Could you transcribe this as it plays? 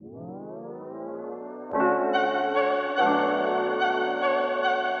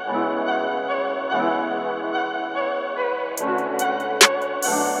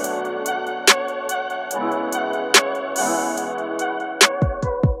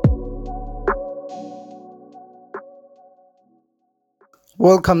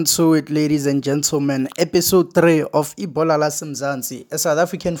Welcome to it, ladies and gentlemen. Episode 3 of Ibola Lasemzansi, a South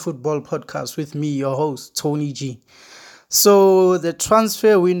African football podcast with me, your host, Tony G. So, the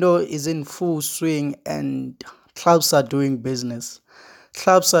transfer window is in full swing and clubs are doing business.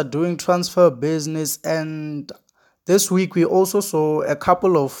 Clubs are doing transfer business, and this week we also saw a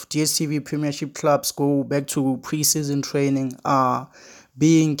couple of Dstv Premiership clubs go back to preseason training,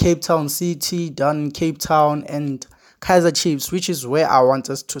 being Cape Town City, done in Cape Town, and Kaizer Chiefs, which is where I want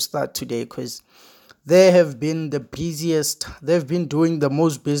us to start today because they have been the busiest. They've been doing the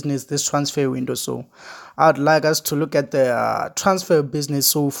most business this transfer window. So I'd like us to look at the transfer business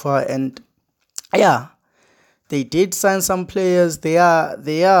so far. And yeah, they did sign some players. They are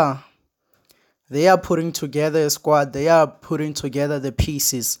putting together a squad. They are putting together the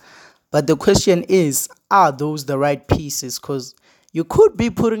pieces. But the question is, are those the right pieces? Because you could be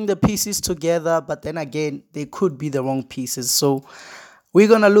putting the pieces together, but then again, they could be the wrong pieces. So we're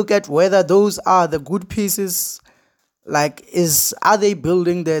going to look at whether those are the good pieces. Are they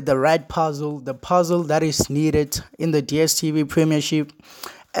building the right puzzle, the puzzle that is needed in the DStv Premiership?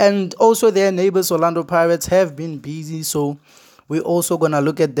 And also their neighbors, Orlando Pirates, have been busy. So we're also going to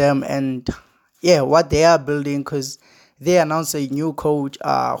look at them and what they are building, because they announced a new coach,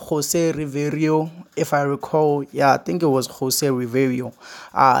 Jose Riverio, if I recall. Yeah, I think it was Jose Riverio,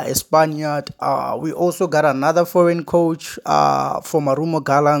 a Spaniard. We also got another foreign coach for Marumo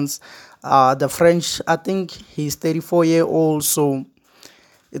Gallants, the French. I think he's 34-year-old, so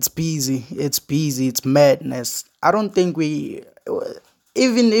it's busy. It's madness. I don't think even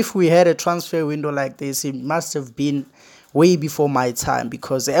if we had a transfer window like this, it must have been way before my time,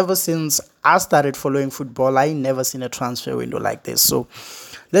 because ever since I started following football, I ain't never seen a transfer window like this. So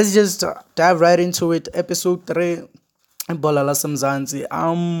let's just dive right into it. Episode 3, Ibola Lasemzansi.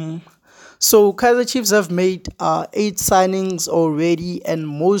 So Kaizer Chiefs have made 8 signings already, and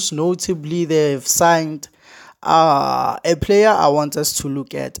most notably they've signed a player I want us to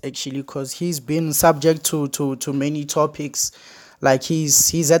look at, actually, because he's been subject to many topics. Like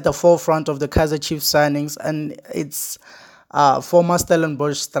he's at the forefront of the Kaizer Chiefs signings, and it's former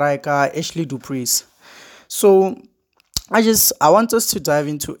Stellenbosch striker Ashley Dupreez. So I want us to dive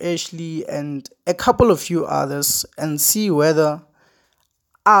into Ashley and a couple of few others and see whether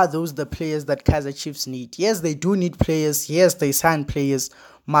are those the players that Kaizer Chiefs need. Yes, they do need players. Yes, they sign players.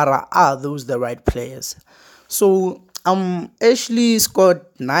 Mara, are those the right players? So Ashley scored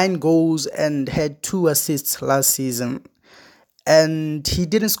 9 goals and had 2 assists last season. And he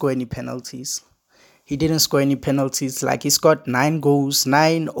didn't score any penalties. Like, he scored 9 goals,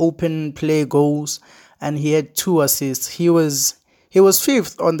 9 open play goals, and he had 2 assists. He was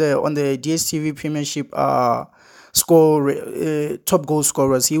 5th on the DStv Premiership top goal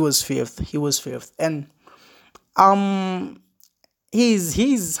scorers. He was 5th. And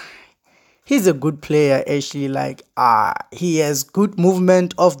he's a good player, actually. Like, he has good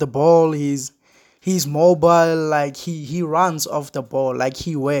movement off the ball. He's mobile. Like, he runs off the ball. Like,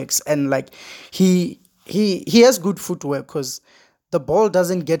 he works, and like he has good footwork, because the ball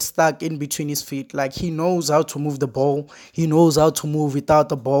doesn't get stuck in between his feet. Like, he knows how to move the ball. He knows how to move without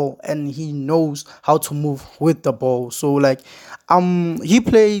the ball, and he knows how to move with the ball. So like, he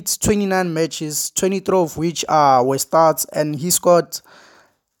played 29 matches, 23 of which were starts, and he scored.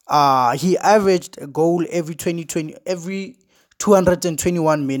 He averaged a goal every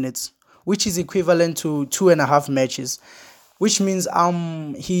 221 minutes, which is equivalent to 2.5 matches, which means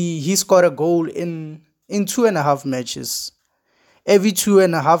he scored a goal in 2.5 matches. Every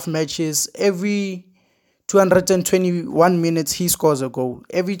 2.5 matches, every 221 minutes, he scores a goal.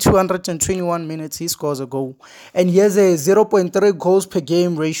 Every 221 minutes, he scores a goal. And he has a 0.3 goals per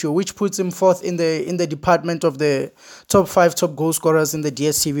game ratio, which puts him 4th in the department of the top 5 top goal scorers in the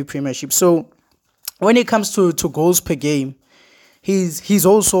DStv Premiership. So when it comes to goals per game, he's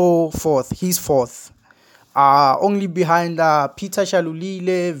also 4th. He's 4th. Only behind Peter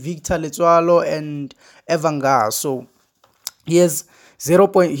Shalulile, Victor Letsoalo, and Evangar. So he has he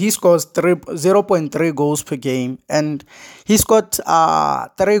scores 0.3 goals per game, and he scored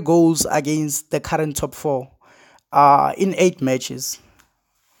 3 goals against the current top 4 in 8 matches.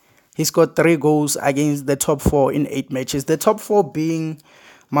 He scored 3 goals against the top 4 in 8 matches. The top 4 being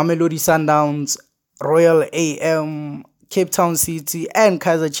Mamelodi Sundowns, Royal AM, Cape Town City, and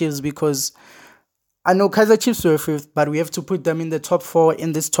Kaizer Chiefs, because I know Kaizer Chiefs were 5th, but we have to put them in the top 4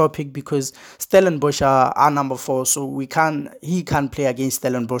 in this topic, because Stellenbosch are number 4. So he can't play against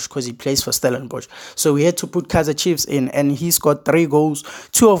Stellenbosch because he plays for Stellenbosch. So we had to put Kaizer Chiefs in, and he scored 3 goals,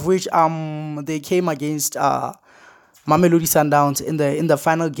 2 of which they came against Mamelodi Sundowns in the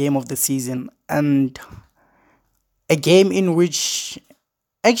final game of the season, and a game in which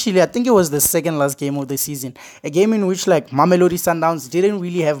Actually, I think it was the second last game of the season. A game in which like Mamelodi Sundowns didn't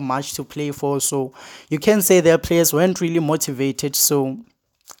really have much to play for. So you can say their players weren't really motivated. So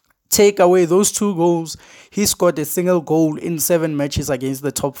take away those two goals, he scored a single goal in 7 matches against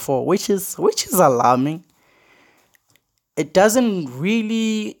the top four, which is alarming. It doesn't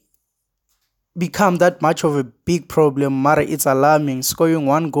really become that much of a big problem. Mara, it's alarming. Scoring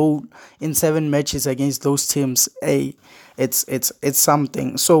one goal in 7 matches against those teams, it's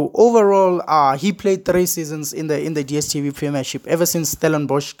something. So overall, he played 3 seasons in the DStv Premiership ever since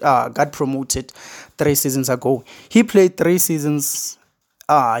Stellenbosch got promoted 3 seasons ago. He played 3 seasons.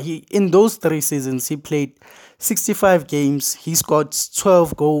 He in those 3 seasons he played 65 games. He scored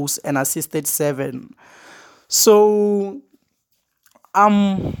 12 goals and assisted 7. So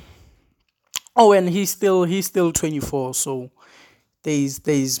um oh, and he's still 24, so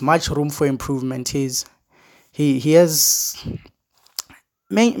there's much room for improvement. He has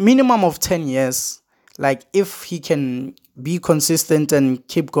minimum of 10 years. Like if he can be consistent and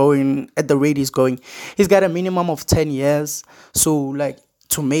keep going at the rate he's going, he's got a minimum of 10 years. So like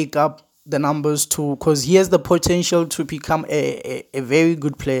to make up the numbers too, because he has the potential to become a very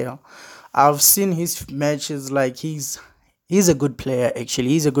good player. I've seen his matches. Like he's a good player. Actually,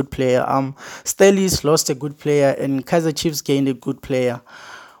 he's a good player. Stellies lost a good player and Kaizer Chiefs gained a good player.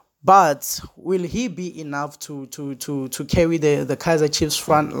 But will he be enough to carry the Kaizer Chiefs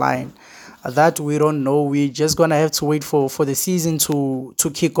front line? That we don't know. We're just gonna have to wait for the season to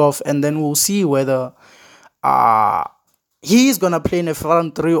kick off, and then we'll see whether uh he's gonna play in a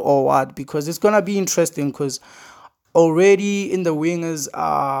front three or what. Because it's gonna be interesting. Because already in the wingers,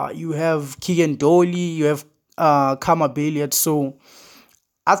 you have Keegan Dolly, you have Kama Billiard. So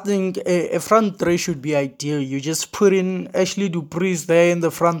I think a front three should be ideal. You just put in Ashley Dupree's there in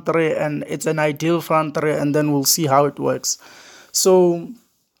the front three, and it's an ideal front three, and then we'll see how it works. So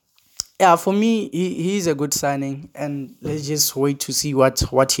yeah, for me, he's a good signing, and let's just wait to see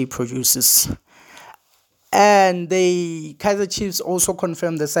what he produces. And the Kaizer Chiefs also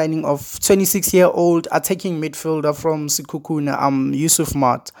confirmed the signing of 26-year-old attacking midfielder from Sikukuna, Yusuf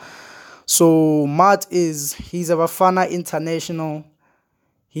Mat. So he's a Bafana international.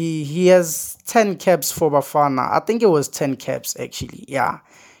 He has 10 caps for Bafana. I think it was 10 caps actually. Yeah.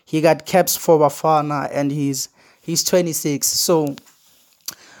 He got caps for Bafana, and he's 26. So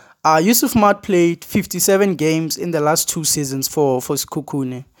Yusuf Mat played 57 games in the last 2 seasons for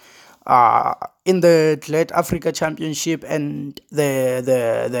Sekhukhune. In the Glad Africa Championship and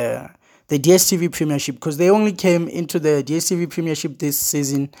the DStv Premiership, because they only came into the DStv Premiership this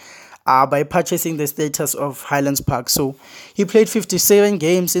season by purchasing the status of Highlands Park. So he played 57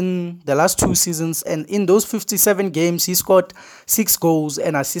 games in the last 2 seasons, and in those 57 games, he scored 6 goals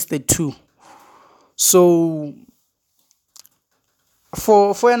and assisted 2. So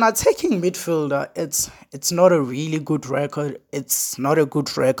for an attacking midfielder, it's not a really good record. It's not a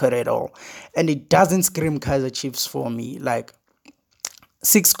good record at all, and it doesn't scream Kaizer Chiefs for me. Like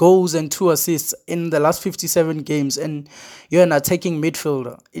 6 goals and 2 assists in the last 57 games, and you're an attacking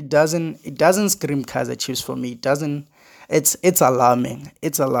midfielder. It doesn't scream Kaizer Chiefs for me. It doesn't. It's alarming.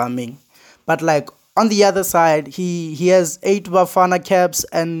 It's alarming. But like on the other side, he has 8 Bafana caps,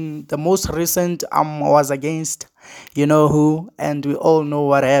 and the most recent was against you know who, and we all know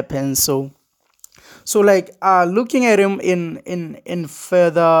what happened. So like looking at him in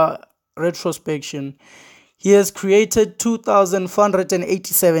further retrospection, he has created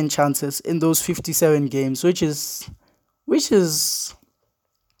 2,487 chances in those 57 games, which is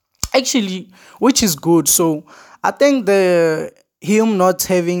actually which is good. So I think the him not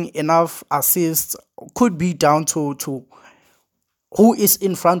having enough assists could be down to who is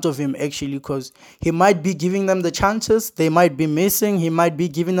in front of him actually, because he might be giving them the chances, they might be missing, he might be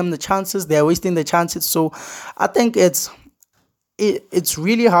giving them the chances, they're wasting the chances. So I think it's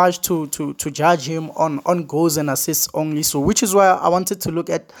really harsh to judge him on goals and assists only. So which is why I wanted to look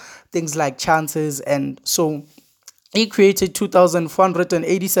at things like chances. And so he created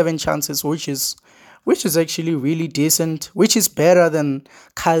 2,487 chances, which is actually really decent, which is better than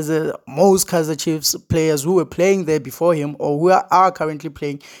most Kaizer Chiefs players who were playing there before him, or who are currently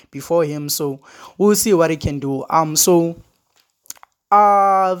playing before him. So we'll see what he can do. So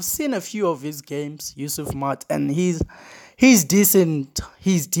I've seen a few of his games, Yusuf Mat, and he's decent.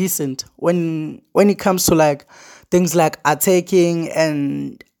 He's decent when it comes to like things like attacking,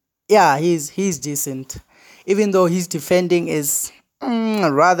 and yeah, he's decent. Even though his defending is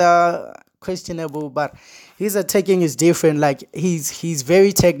rather questionable, but his attacking is different. Like he's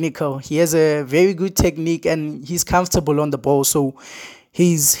very technical. He has a very good technique, and he's comfortable on the ball. So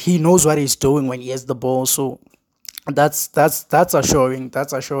he knows what he's doing when he has the ball. So That's a showing.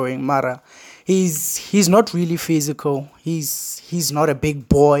 That's a showing. Mara, he's not really physical. He's not a big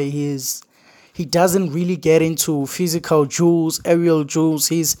boy. He doesn't really get into physical duels, aerial duels.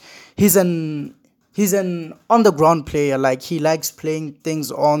 He's an he's an on the ground player. Like he likes playing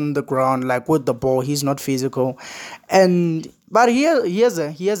things on the ground, like with the ball. He's not physical, and but he has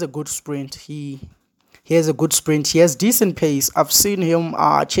a good sprint. He has a good sprint. He has decent pace. I've seen him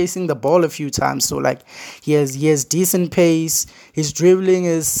chasing the ball a few times. So like he has decent pace. His dribbling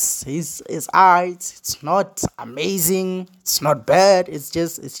is alright. It's not amazing. It's not bad. It's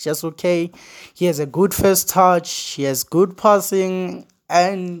just okay. He has a good first touch. He has good passing,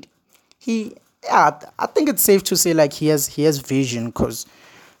 and he yeah. I think it's safe to say like he has vision because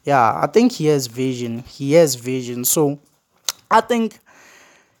yeah. I think he has vision. He has vision. So I think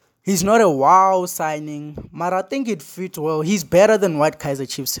he's not a wow signing, but I think it fit well. He's better than what Kaizer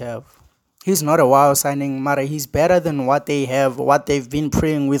Chiefs have. He's not a wow signing, Mara. He's better than what they have, what they've been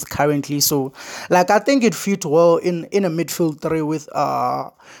playing with currently. So, like, I think it fit well in a midfield three with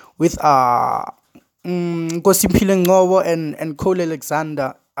Nkosiphile Ngobo and Cole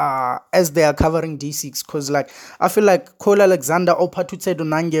Alexander as they are covering D6 because like I feel like Cole Alexander or Patutse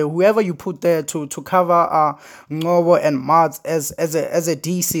Donange, whoever you put there to cover Ngobo and Mads as a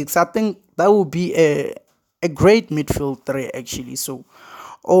D6, I think that would be a great midfield three actually. So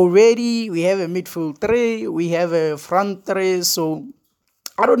already we have a midfield three, we have a front three, so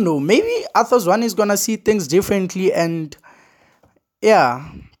I don't know, maybe Arthur's one is gonna see things differently and yeah,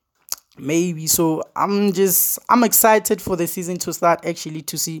 maybe. So I'm excited for the season to start actually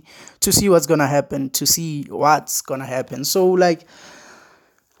to see what's gonna happen, so like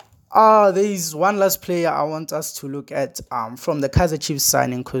there is one last player I want us to look at from the Kaizer Chiefs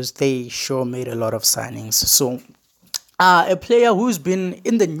signing because they sure made a lot of signings. So a player who's been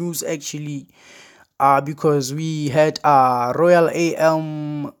in the news actually because we had Royal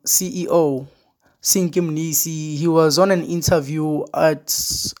AM CEO Sinkim Nisi. He was on an interview at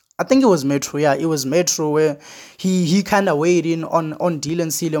I think it was Metro. Yeah, it was Metro where he kind of weighed in on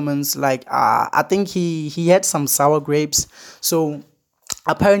Dylan Silliman's like I think he had some sour grapes. So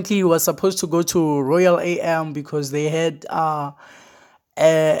apparently he was supposed to go to Royal AM because they had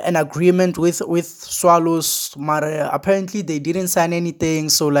an agreement with Swallows, but apparently they didn't sign anything.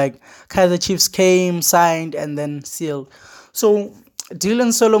 So like Kaizer Chiefs came, signed, and then sealed. So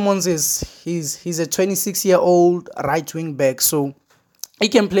Dylan Solomons he's a 26-year-old right wing back. So he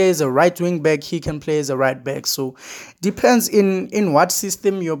can play as a right wing back. He can play as a right back. So depends in what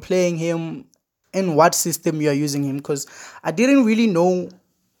system you're playing him, in what system you're using him. Because I didn't really know.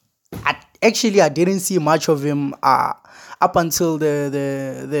 I didn't see much of him up until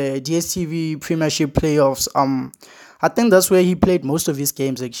the Dstv Premiership playoffs. I think that's where he played most of his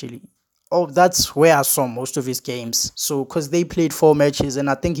games actually. Oh, that's where I saw most of his games. So, because they played 4 matches and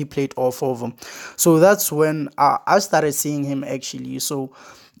I think he played all 4 of them. So that's when I started seeing him actually. So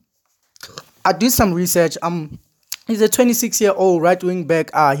I did some research. He's a 26-year-old right wing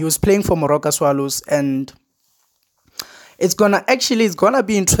back. He was playing for Morocco Swallows, and it's gonna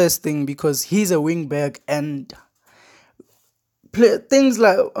be interesting because he's a wing back and things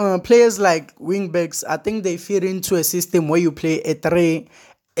like players like wing backs. I think they fit into a system where you play a three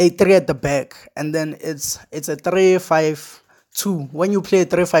at the back, and then it's a 3-5-2. When you play a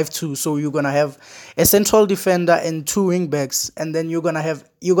 3-5-2, so you're gonna have a central defender and 2 wing backs, and then you're gonna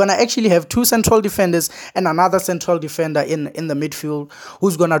actually have 2 central defenders and another central defender in the midfield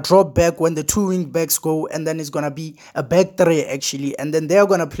who's gonna drop back when the 2 wing backs go, and then it's gonna be a back three actually, and then they're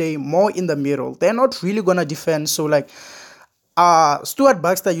gonna play more in the middle. They're not really gonna defend. So like Stuart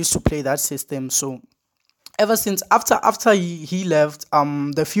Baxter used to play that system. So ever since after he left,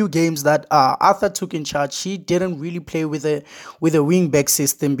 the few games that Arthur took in charge, he didn't really play with a wing back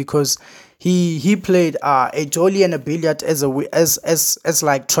system because he played a Jolly and a Billiard as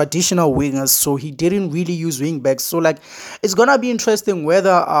like traditional wingers, so he didn't really use wing backs. So like it's gonna be interesting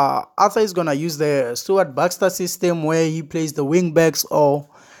whether Arthur is gonna use the Stuart Baxter system where he plays the wing backs, or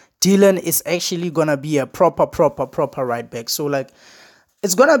Dylan is actually gonna be a proper right back. So like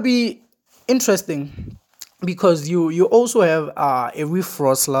it's gonna be interesting because you also have a Reef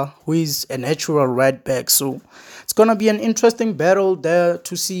Rosler who is a natural right back. So it's gonna be an interesting battle there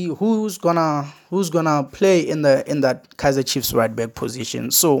to see who's gonna play in that Kaizer Chiefs right back position.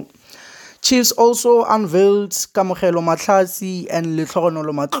 So Chiefs also unveiled Kamogelo Matlasi and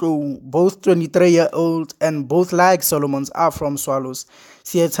Letlhogonolo Matlou, both 23-year-old, and both like Solomons are from Swallows.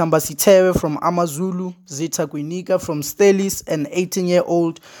 Siethamba Sithebe from Amazulu, Zeta Kwinika from Stelis, and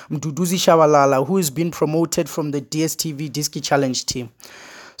 18-year-old Mduduzi Shabalala, who has been promoted from the DStv Diski Challenge team.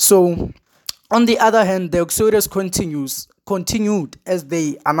 So On the other hand, the exodus continued as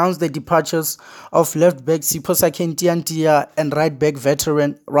they announced the departures of left back Siposa Kentiantia and right back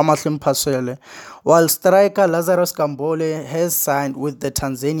veteran Ramahlum Paswele, while striker Lazarus Kambole has signed with the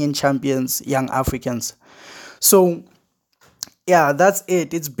Tanzanian champions Young Africans. So yeah, that's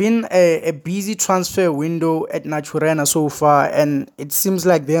it. It's been a busy transfer window at Naturena so far, and it seems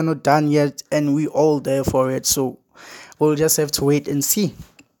like they're not done yet, and we all there for it. So we'll just have to wait and see.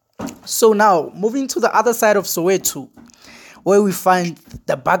 So now, moving to the other side of Soweto, where we find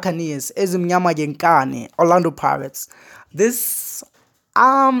the Buccaneers, Ezimnyama Genkane, Orlando Pirates. This,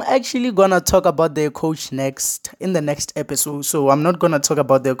 I'm actually gonna talk about their coach next in the next episode. So I'm not gonna talk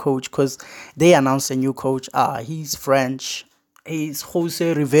about their coach because they announced a new coach. He's French. He's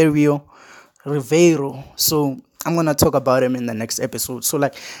Jose Ribeiro. So I'm gonna talk about him in the next episode. So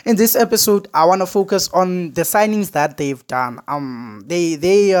like in this episode, I wanna focus on the signings that they've done.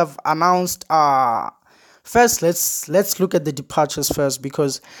 They have announced first let's look at the departures first,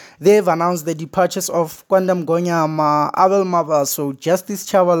 because they've announced the departures of Kwandam Gonyama, Abel Mabaso, Justice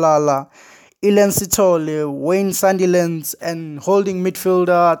Chavalala, Ilan Sitole, Wayne Sandilands, and holding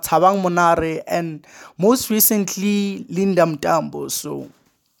midfielder Tabang Monare, and most recently Linda Mtambo. So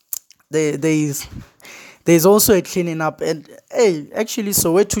there's also a cleaning up, and hey, actually,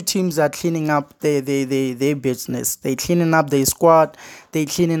 so where two teams are cleaning up their business. They cleaning up their squad, they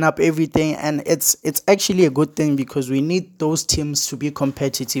cleaning up everything, and it's actually a good thing, because we need those teams to be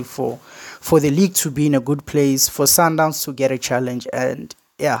competitive for the league to be in a good place, for Sundowns to get a challenge, and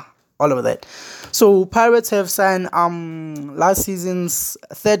yeah, all of that. So Pirates have signed last season's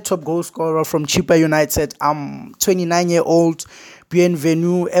third top goal scorer from Chippa United, 29-year-old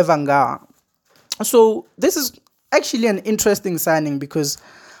Bienvenu Evanga. So this is actually an interesting signing, because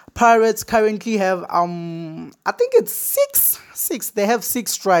Pirates currently have I think it's six. They have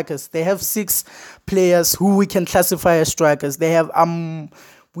six strikers. They have six players who we can classify as strikers. They have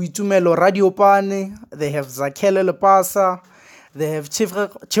Buitumelo Radiopane, they have Zakele Lepasa, they have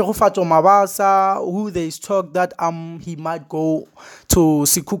Chirufato Mabasa, who there is talk that he might go to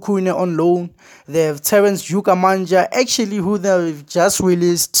Sikukune on loan. They have Terence Yukamanja, actually, who they've just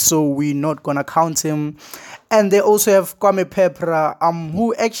released, so we're not gonna count him. And they also have Kwame Pepra,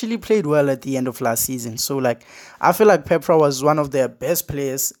 who actually played well at the end of last season. So like, I feel like Pepra was one of their best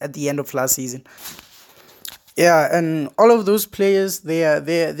players at the end of last season. Yeah, and all of those players, they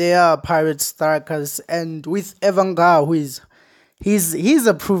are Pirates strikers, and with Evanga, who is he's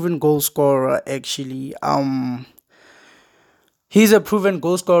a proven goal scorer actually. He's a proven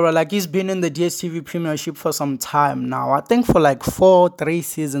goal scorer. Like, he's been in the Dstv Premiership for some time now. I think for like 3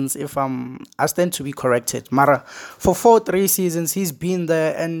 seasons, if I stand to be corrected. Mara, for 3 seasons he's been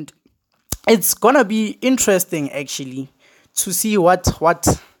there, and it's gonna be interesting actually to see what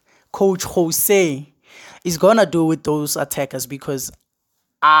Coach Jose is gonna do with those attackers, because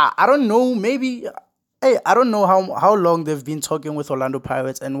I don't know, maybe. Hey, I don't know how long they've been talking with Orlando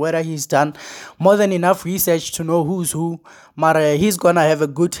Pirates, and whether he's done more than enough research to know who's who. But he's gonna have a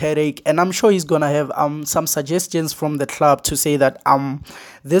good headache, and I'm sure he's gonna have some suggestions from the club to say that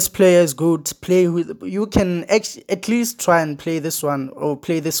this player is good. Play with, you can at least try and play this one, or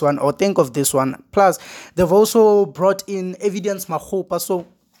think of this one. Plus, they've also brought in Evidence Mahopa, so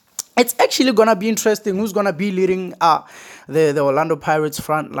it's actually gonna be interesting who's gonna be leading the Orlando Pirates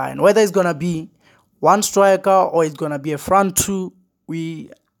front line. Whether it's gonna be one striker or it's gonna be a front two,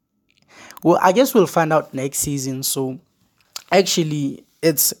 I guess we'll find out next season. So actually,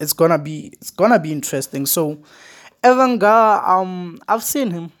 it's gonna be interesting. So Evanga, I've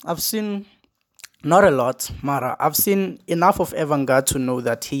seen him. I've seen not a lot, Mara. I've seen enough of Evanga to know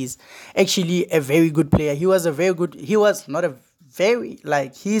that he's actually a very good player. He's a good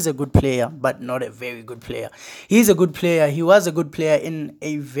player, but not a very good player. He's a good player. He was a good player in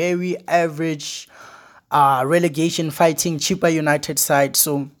a very average relegation fighting Chippa United side.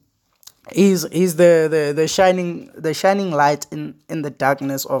 So he's the shining light in the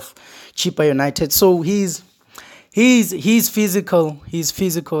darkness of Chippa United. So he's physical. He's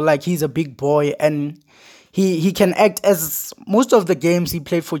physical, like he's a big boy, and he can act as, most of the games he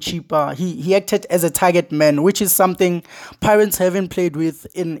played for Chippa, he acted as a target man, which is something Pirates haven't played with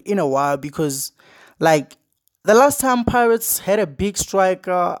in a while, because like the last time Pirates had a big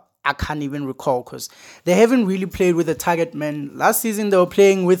striker, I can't even recall, because they haven't really played with a target man. Last season they were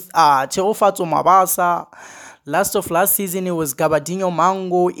playing with Terofato Mabasa. last season it was Gabadinho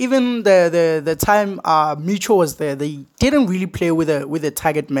Mango. Even the time Micho was there, they didn't really play with a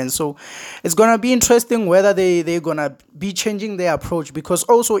target man. So it's gonna be interesting whether they're gonna be changing their approach, because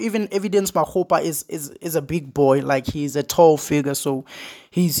also even Evidence Mahopa is a big boy, like he's a tall figure, so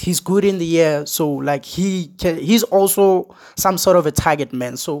he's good in the air, so like he's also some sort of a target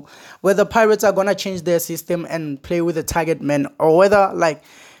man. So whether Pirates are gonna change their system and play with a target man, or whether like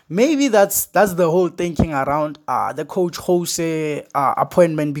maybe that's the whole thinking around the coach Jose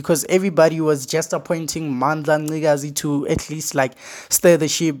appointment, because everybody was just appointing Mandla Ngigazi to at least like steer the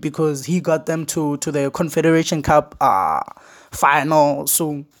ship, because he got them to the Confederation Cup final.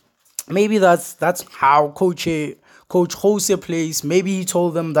 So maybe that's how Coach Jose plays. Maybe he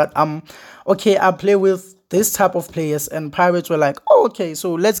told them that okay, I play with this type of players, and Pirates were like, oh, okay,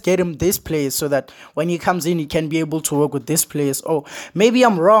 so let's get him this players so that when he comes in he can be able to work with this players. Or maybe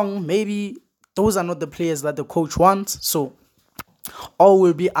I'm wrong, maybe those are not the players that the coach wants. So all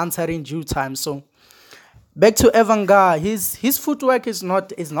will be answered in due time. So back to Evanga, his footwork is not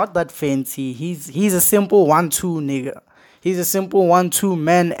that fancy. He's a simple 1-2 nigga. He's a simple 1-2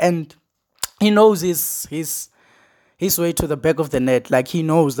 man, and he knows his way to the back of the net. Like he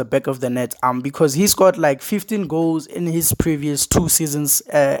knows the back of the net. Because he's got like 15 goals in his previous 2 seasons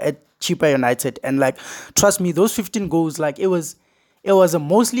at Chippa United, and like trust me, those 15 goals, like it was a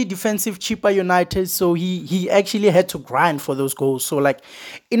mostly defensive Chippa United, so he actually had to grind for those goals. So like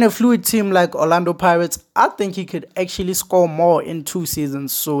in a fluid team like Orlando Pirates, I think he could actually score more in 2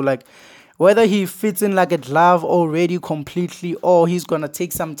 seasons. So like whether he fits in like a glove already completely, or he's gonna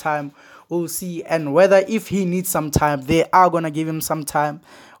take some time, we'll see. And whether if he needs some time, they are gonna give him some time.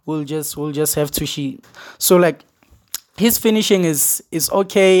 We'll just have to see. So like his finishing is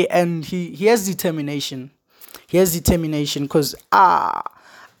okay, and he has determination. He has determination, because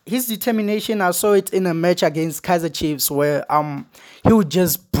his determination, I saw it in a match against Kaizer Chiefs where he would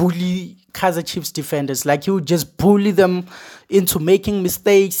just bully Kaizer Chiefs defenders. Like he would just bully them into making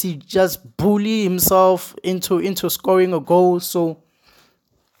mistakes. He just bully himself into scoring a goal. So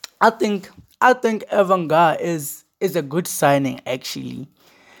I think Evanga is a good signing actually.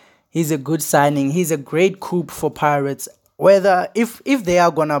 He's a good signing. He's a great coup for Pirates. Whether if they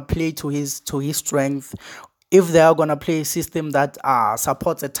are gonna play to his strength, if they are gonna play a system that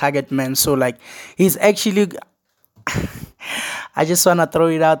supports a target man. So like he's actually I just wanna throw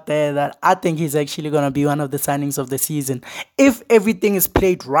it out there that I think he's actually gonna be one of the signings of the season. If everything is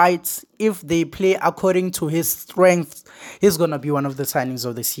played right, if they play according to his strengths, he's gonna be one of the signings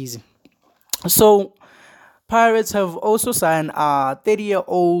of the season. So Pirates have also signed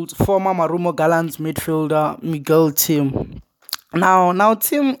 30-year-old former Marumo Gallants midfielder Miguel Tim. Now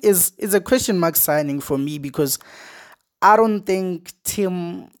Tim is a question mark signing for me, because I don't think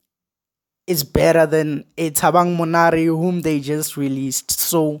Tim is better than a Tabang Monari whom they just released.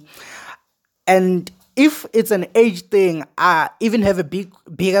 So, and if it's an age thing, I even have a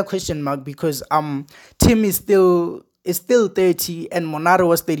bigger question mark, because Tim is still 30 and Monaro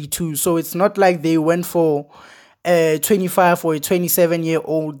was 32. So it's not like they went for a 25 or a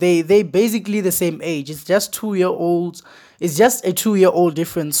 27-year-old. They basically the same age. It's just 2-year-olds. It's just a 2-year-old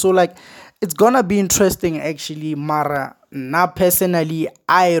difference. So like it's gonna be interesting actually. Mara, now personally,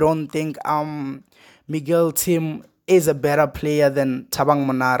 I don't think Miguel Tim is a better player than Tabang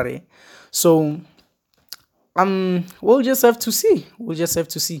Monare. So we'll just have to see.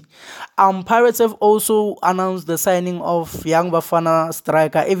 Pirates have also announced the signing of young Bafana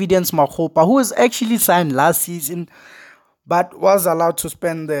striker Evidence Mahopa, who was actually signed last season but was allowed to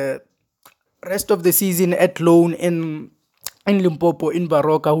spend the rest of the season at loan in Limpopo, in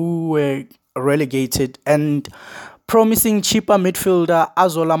Baroka, who were relegated. And promising cheaper midfielder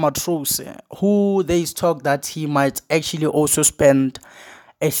Azola Matrose, who there is talk that he might actually also spend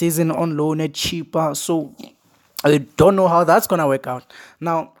a season on loan at cheaper. So I don't know how that's gonna work out.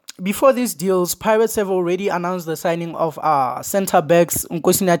 Now, before these deals, Pirates have already announced the signing of centre backs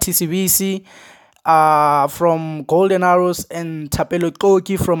Nkosinathi Sibisi from Golden Arrows and Tapelo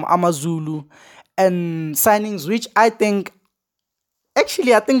Koki from Amazulu, and signings which I think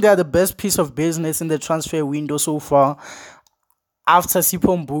they're the best piece of business in the transfer window so far after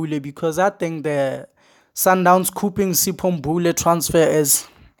Sipho Mbule, because I think the Sundowns couping Sipho Mbule transfer is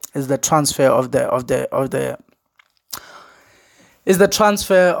the transfer of the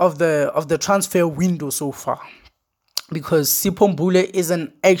transfer window so far, because Sipho Mbule is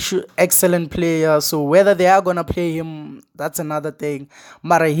an excellent player. So whether they are gonna play him, that's another thing.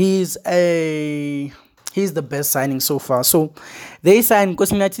 But he's the best signing so far. So they signed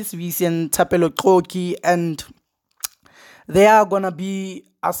Nkosinathi Sibisi and Tapelo Koki, and they are gonna be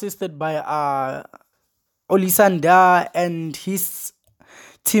assisted by Olisanda and his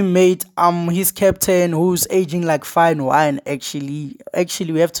teammate, his captain, who's aging like fine wine. Actually,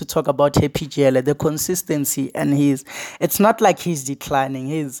 we have to talk about Happy Jele, the consistency, and it's not like he's declining.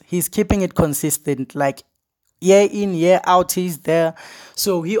 He's keeping it consistent, like year in, year out, he's there.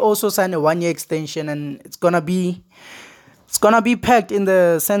 So he also signed a 1 year extension, and it's gonna be packed in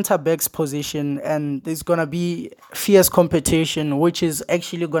the center backs position, and there's gonna be fierce competition, which is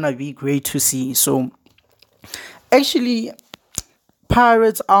actually gonna be great to see. So actually,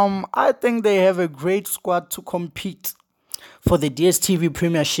 Pirates, I think they have a great squad to compete for the DStv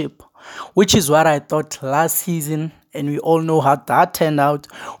Premiership, which is what I thought last season, and we all know how that turned out.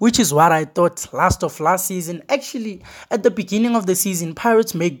 Which is what I thought last season. Actually, at the beginning of the season,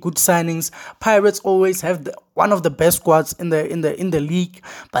 Pirates make good signings. Pirates always have one of the best squads in the league.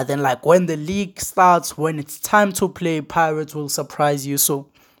 But then, like when the league starts, when it's time to play, Pirates will surprise you. So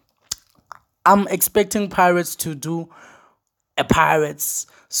I'm expecting Pirates to do a Pirates.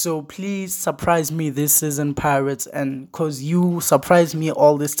 So please surprise me this season, Pirates, and cause you surprised me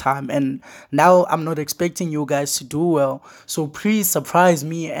all this time, and now I'm not expecting you guys to do well. So please surprise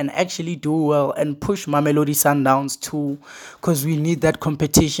me and actually do well and push Mamelodi Sundowns too, cause we need that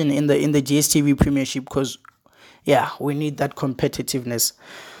competition in the DStv Premiership. Cause yeah, we need that competitiveness.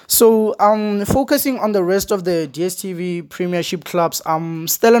 So focusing on the rest of the DStv Premiership clubs,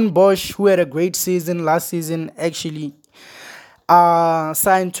 Stellenbosch, who had a great season last season, actually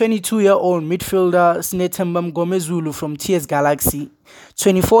signed 22-year-old midfielder Sinethemba Mgomezulu from TS Galaxy,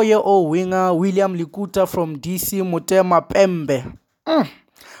 24-year-old winger William Likuta from DC Motema Pembe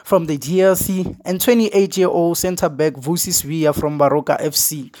from the GLC, and 28-year-old centre-back Vusi Swiya from Baroka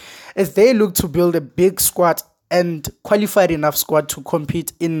FC, as they look to build a big squad and qualified enough squad to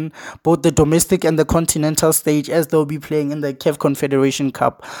compete in both the domestic and the continental stage, as they'll be playing in the CAF Confederation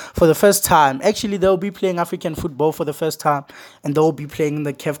Cup for the first time. Actually, they'll be playing African football for the first time, and they'll be playing in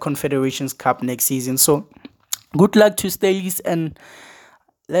the CAF Confederations Cup next season. So good luck to Staleys, and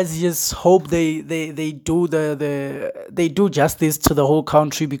let's just hope they do they do justice to the whole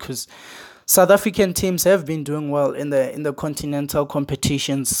country, because South African teams have been doing well in the continental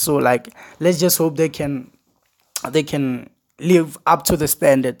competitions. So like, let's just hope they can live up to the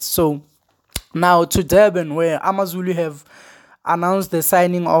standards. So now to Durban, where Amazulu have announced the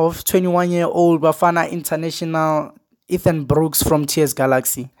signing of 21-year-old Bafana international Ethan Brooks from TS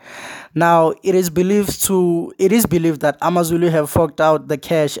Galaxy. Now it is believed that Amazulu have forked out the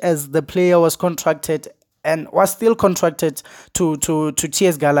cash, as the player was contracted and was still contracted to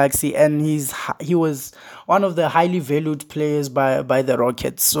TS Galaxy, and he was one of the highly valued players by the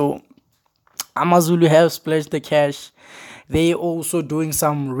Rockets. So Amazulu have splashed the cash. They also doing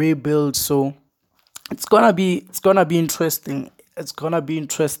some rebuild, so it's gonna be interesting. It's gonna be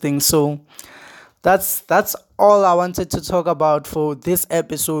interesting. So that's all I wanted to talk about for this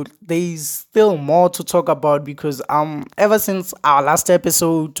episode. There's still more to talk about, because ever since our last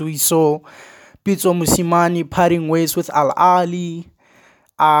episode, we saw Pitso Musimani parting ways with Al Ali.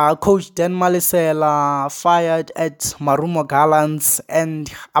 Coach Dan Malisela fired at Marumo Gallants,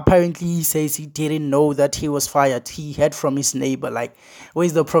 and apparently he says he didn't know that he was fired. He heard from his neighbor. Like,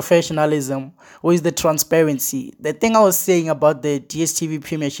 where's the professionalism? Where's the transparency? The thing I was saying about the DStv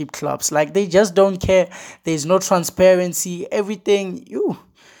Premiership clubs, like, they just don't care. There's no transparency. Everything,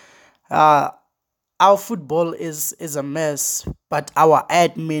 our football is a mess, but our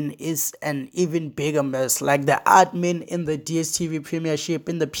admin is an even bigger mess. Like the admin in the DStv Premiership,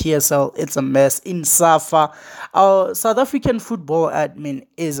 in the PSL, it's a mess. In SAFA, our South African football admin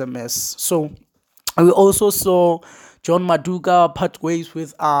is a mess. So we also saw John Maduka part ways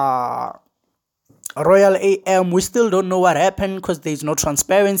with Royal AM. We still don't know what happened because there's no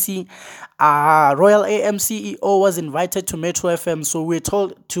transparency. Royal AM CEO was invited to Metro FM, so we're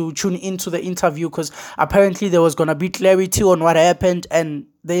told to tune into the interview, because apparently there was going to be clarity on what happened, and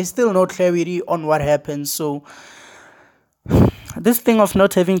there's still no clarity on what happened. So this thing of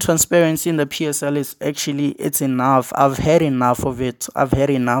not having transparency in the PSL is actually, it's enough. I've had enough of it. I've had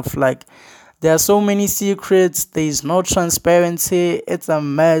enough. Like, there are so many secrets. There's no transparency. It's a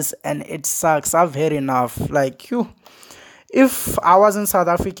mess and it sucks. I've had enough. Like, if I wasn't South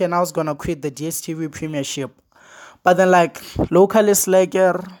African, I was gonna quit the DStv Premiership. But then, like, local is like,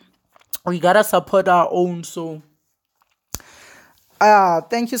 we gotta support our own. So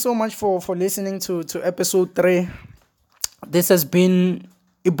thank you so much for listening to episode 3. This has been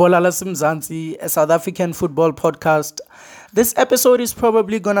Ibola Simzansi, a South African football podcast. This episode is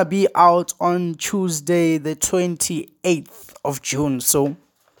probably gonna be out on Tuesday, the 28th of June. So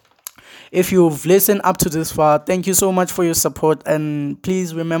If you've listened up to this far, thank you so much for your support. And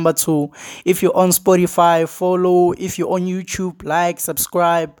please remember to, if you're on Spotify, follow. If you're on YouTube, like,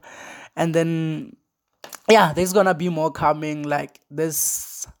 subscribe. And then, yeah, there's gonna be more coming like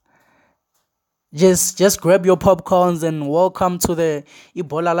this. Just grab your popcorns and welcome to the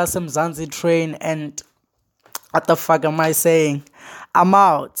Ebola Lasemzansi train. And what the fuck am I saying? I'm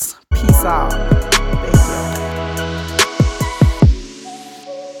out. Peace out.